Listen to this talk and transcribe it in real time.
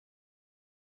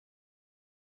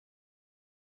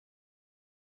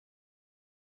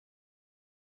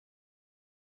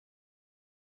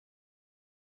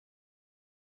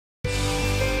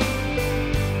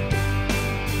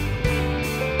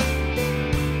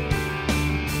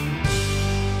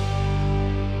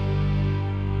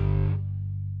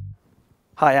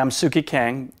Hi, I'm Sukhee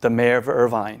Kang, the Mayor of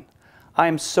Irvine. I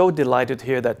am so delighted to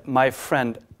hear that my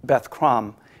friend Beth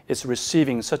Krom is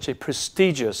receiving such a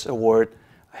prestigious award,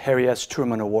 Harry S.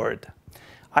 Truman Award.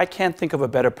 I can't think of a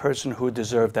better person who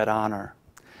deserved that honor.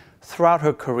 Throughout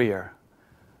her career,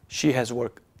 she has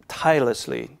worked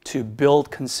tirelessly to build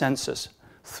consensus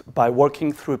by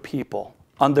working through people.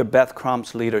 Under Beth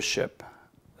Krom's leadership,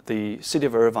 the city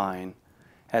of Irvine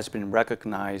has been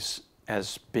recognized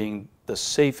as being the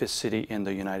safest city in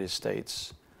the United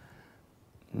States.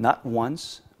 Not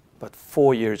once, but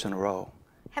 4 years in a row.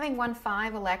 Having won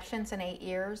 5 elections in 8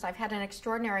 years, I've had an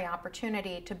extraordinary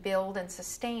opportunity to build and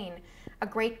sustain a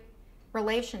great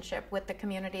relationship with the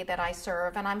community that I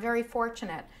serve, and I'm very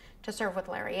fortunate to serve with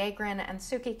Larry Agrin and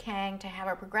Sukhee Kang, to have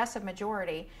a progressive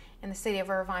majority in the city of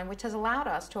Irvine, which has allowed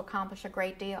us to accomplish a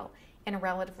great deal in a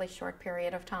relatively short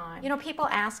period of time. You know, people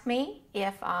ask me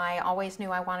if I always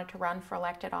knew I wanted to run for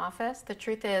elected office. The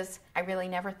truth is, I really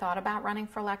never thought about running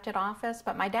for elected office,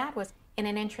 but my dad was in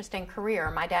an interesting career.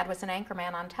 My dad was an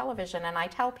anchorman on television, and I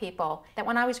tell people that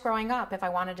when I was growing up, if I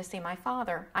wanted to see my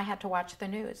father, I had to watch the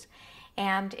news.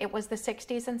 And it was the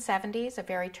 60s and 70s, a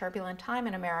very turbulent time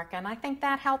in America, and I think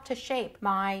that helped to shape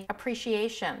my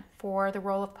appreciation for the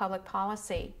role of public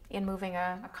policy in moving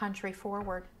a country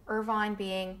forward. Irvine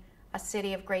being a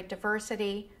city of great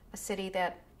diversity, a city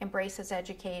that embraces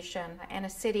education, and a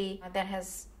city that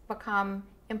has become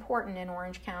important in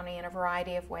Orange County in a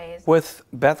variety of ways. With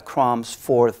Beth Krom's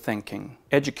forward thinking,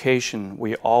 education,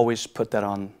 we always put that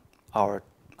on our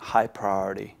high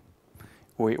priority.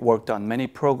 We worked on many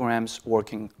programs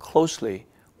working closely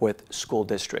with school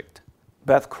district.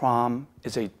 Beth Krom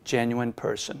is a genuine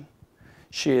person.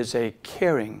 She is a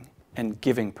caring and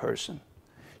giving person.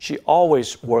 She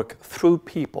always worked through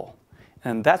people,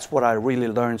 and that's what I really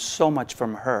learned so much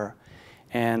from her.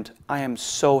 And I am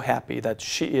so happy that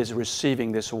she is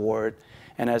receiving this award.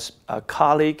 And as a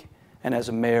colleague and as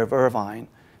a mayor of Irvine,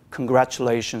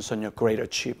 congratulations on your great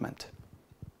achievement.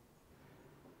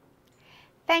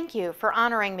 Thank you for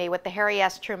honoring me with the Harry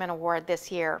S. Truman Award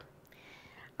this year.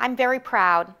 I'm very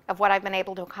proud of what I've been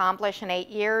able to accomplish in 8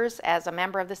 years as a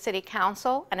member of the City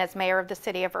Council and as mayor of the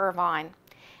city of Irvine.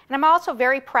 And I'm also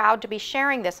very proud to be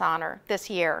sharing this honor this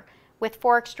year with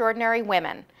 4 extraordinary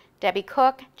women: Debbie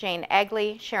Cook, Jane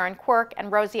Egley, Sharon Quirk,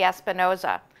 and Rosie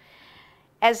Espinoza.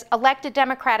 As elected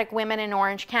Democratic women in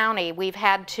Orange County, we've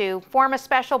had to form a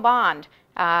special bond.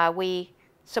 We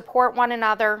support one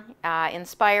another,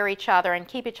 inspire each other, and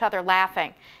keep each other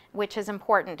laughing, which is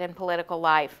important in political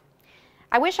life.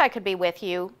 I wish I could be with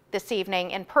you this evening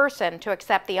in person to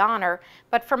accept the honor,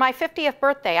 but for my 50th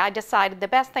birthday, I decided the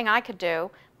best thing I could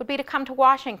do would be to come to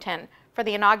Washington for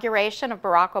the inauguration of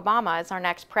Barack Obama as our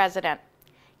next president.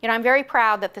 You know, I'm very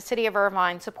proud that the city of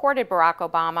Irvine supported Barack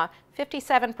Obama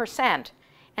 57%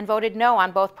 and voted no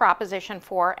on both Proposition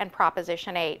 4 and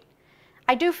Proposition 8.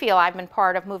 I do feel I've been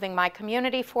part of moving my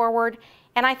community forward,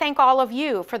 and I thank all of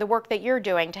you for the work that you're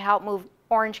doing to help move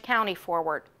Orange County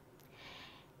forward.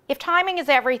 If timing is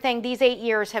everything, these 8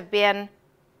 years have been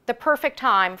the perfect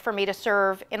time for me to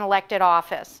serve in elected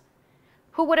office.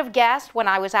 Who would have guessed when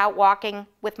I was out walking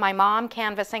with my mom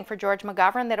canvassing for George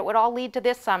McGovern that it would all lead to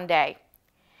this someday?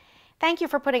 Thank you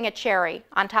for putting a cherry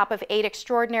on top of 8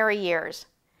 extraordinary years.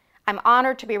 I'm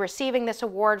honored to be receiving this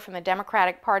award from the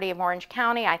Democratic Party of Orange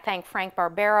County. I thank Frank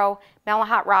Barbero,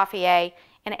 Melahat Rafieh,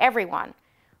 and everyone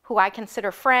who I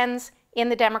consider friends in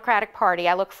the Democratic Party.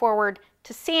 I look forward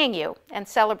to seeing you and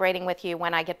celebrating with you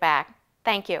when I get back.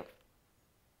 Thank you.